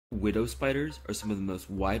Widow spiders are some of the most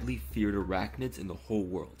widely feared arachnids in the whole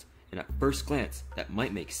world, and at first glance, that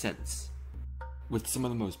might make sense. With some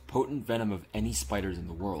of the most potent venom of any spiders in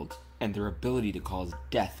the world, and their ability to cause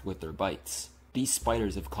death with their bites, these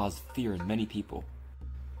spiders have caused fear in many people.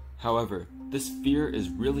 However, this fear is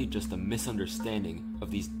really just a misunderstanding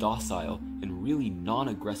of these docile and really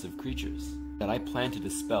non-aggressive creatures that I plan to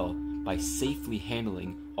dispel by safely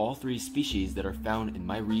handling all three species that are found in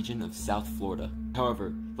my region of South Florida.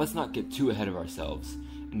 However, let's not get too ahead of ourselves,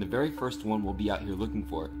 and the very first one we'll be out here looking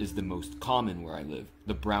for is the most common where I live,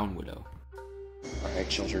 the brown widow. Alright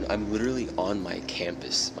children, I'm literally on my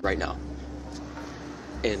campus right now,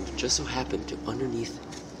 and just so happened to underneath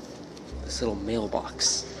this little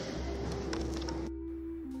mailbox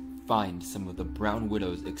find some of the brown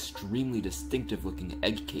widow's extremely distinctive looking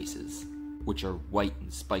egg cases, which are white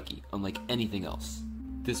and spiky, unlike anything else.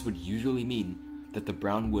 This would usually mean that the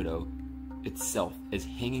brown widow itself is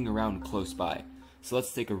hanging around close by, so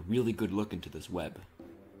let's take a really good look into this web.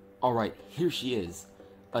 Alright, here she is,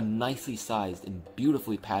 a nicely sized and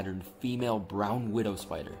beautifully patterned female brown widow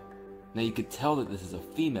spider. Now you could tell that this is a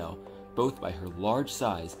female both by her large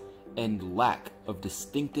size and lack of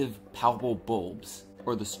distinctive palpable bulbs,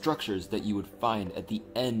 or the structures that you would find at the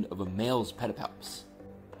end of a male's pedipalps.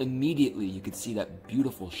 Immediately you could see that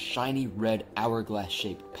beautiful shiny red hourglass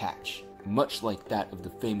shaped patch, much like that of the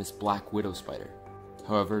famous black widow spider.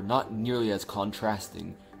 However, not nearly as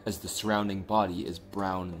contrasting as the surrounding body is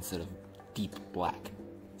brown instead of deep black.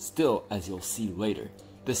 Still, as you'll see later,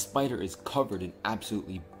 this spider is covered in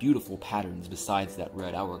absolutely beautiful patterns besides that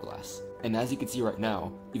red hourglass. And as you can see right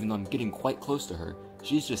now, even though I'm getting quite close to her,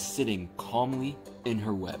 she's just sitting calmly in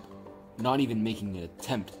her web, not even making an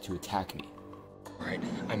attempt to attack me. Alright,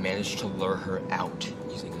 I managed to lure her out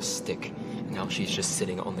using a stick, and now she's just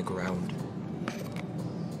sitting on the ground.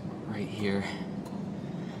 Right here.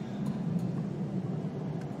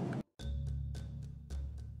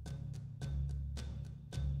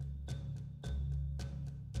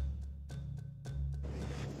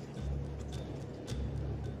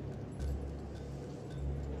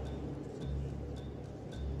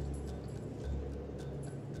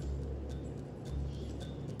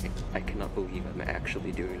 I cannot believe I'm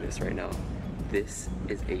actually doing this right now. This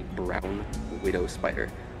is a brown widow spider,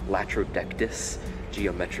 Latrodectus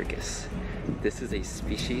geometricus. This is a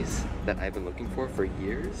species that I've been looking for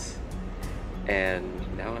years, and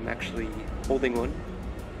now I'm actually holding one.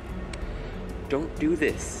 Don't do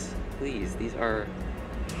this, please. These are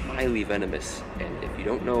highly venomous, and if you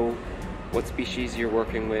don't know what species you're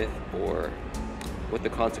working with or what the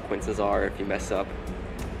consequences are if you mess up,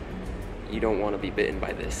 you don't want to be bitten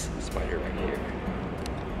by this spider right here.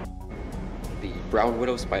 The brown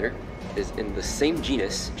widow spider is in the same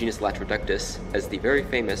genus Latrodectus, as the very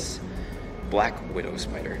famous black widow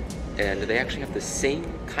spider. And they actually have the same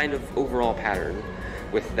kind of overall pattern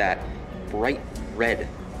with that bright red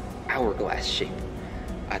hourglass shape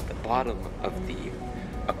at the bottom of the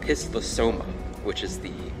opisthosoma, which is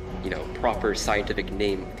the, proper scientific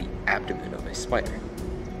name of the abdomen of a spider,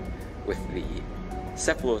 with the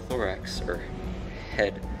cephalothorax or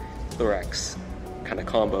head thorax kind of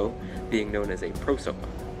combo being known as a prosoma.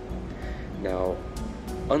 Now,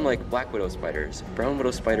 unlike black widow spiders, brown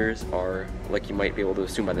widow spiders are, like you might be able to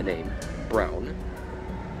assume by the name, brown,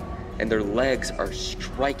 and their legs are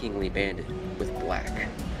strikingly banded with black,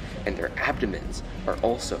 and their abdomens are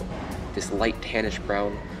also this light tannish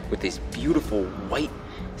brown with these beautiful white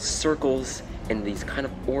circles and these kind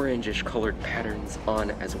of orangish colored patterns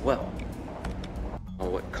on as well.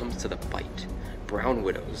 When it comes to the bite, brown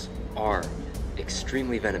widows are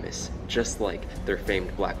extremely venomous, just like their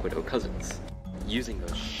famed black widow cousins, using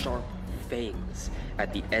those sharp fangs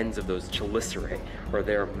at the ends of those chelicerae, or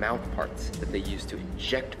their mouth parts that they use to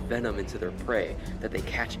inject venom into their prey that they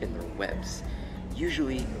catch in their webs.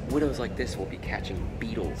 Usually, widows like this will be catching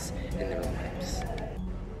beetles in their webs.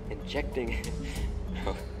 Injecting...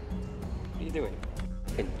 what are you doing?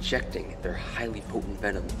 Injecting their highly potent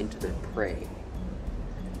venom into their prey.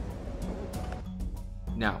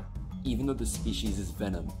 Now, even though the species'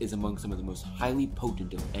 venom is among some of the most highly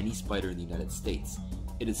potent of any spider in the United States,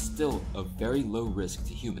 it is still a very low risk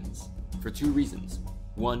to humans, for two reasons.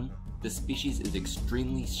 One, the species is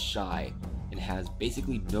extremely shy and has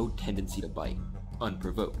basically no tendency to bite,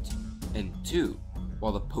 unprovoked. And two,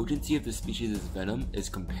 while the potency of the species' venom is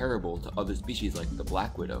comparable to other species like the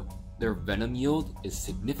black widow, their venom yield is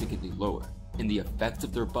significantly lower, and the effects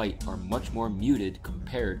of their bite are much more muted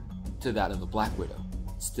compared to that of the black widow.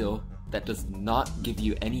 Still, that does not give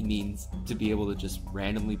you any means to be able to just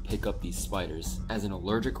randomly pick up these spiders, as an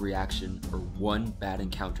allergic reaction or one bad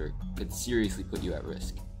encounter could seriously put you at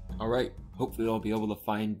risk. Alright, hopefully I'll be able to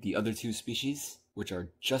find the other two species, which are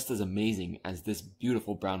just as amazing as this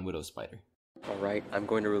beautiful brown widow spider. Alright, I'm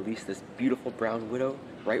going to release this beautiful brown widow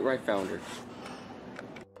right where I found her.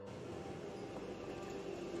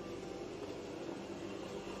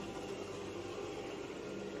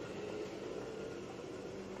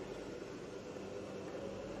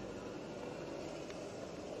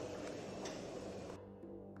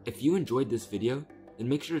 If you enjoyed this video, then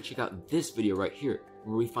make sure to check out this video right here,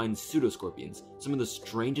 where we find pseudoscorpions, some of the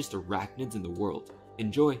strangest arachnids in the world.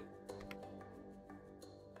 Enjoy!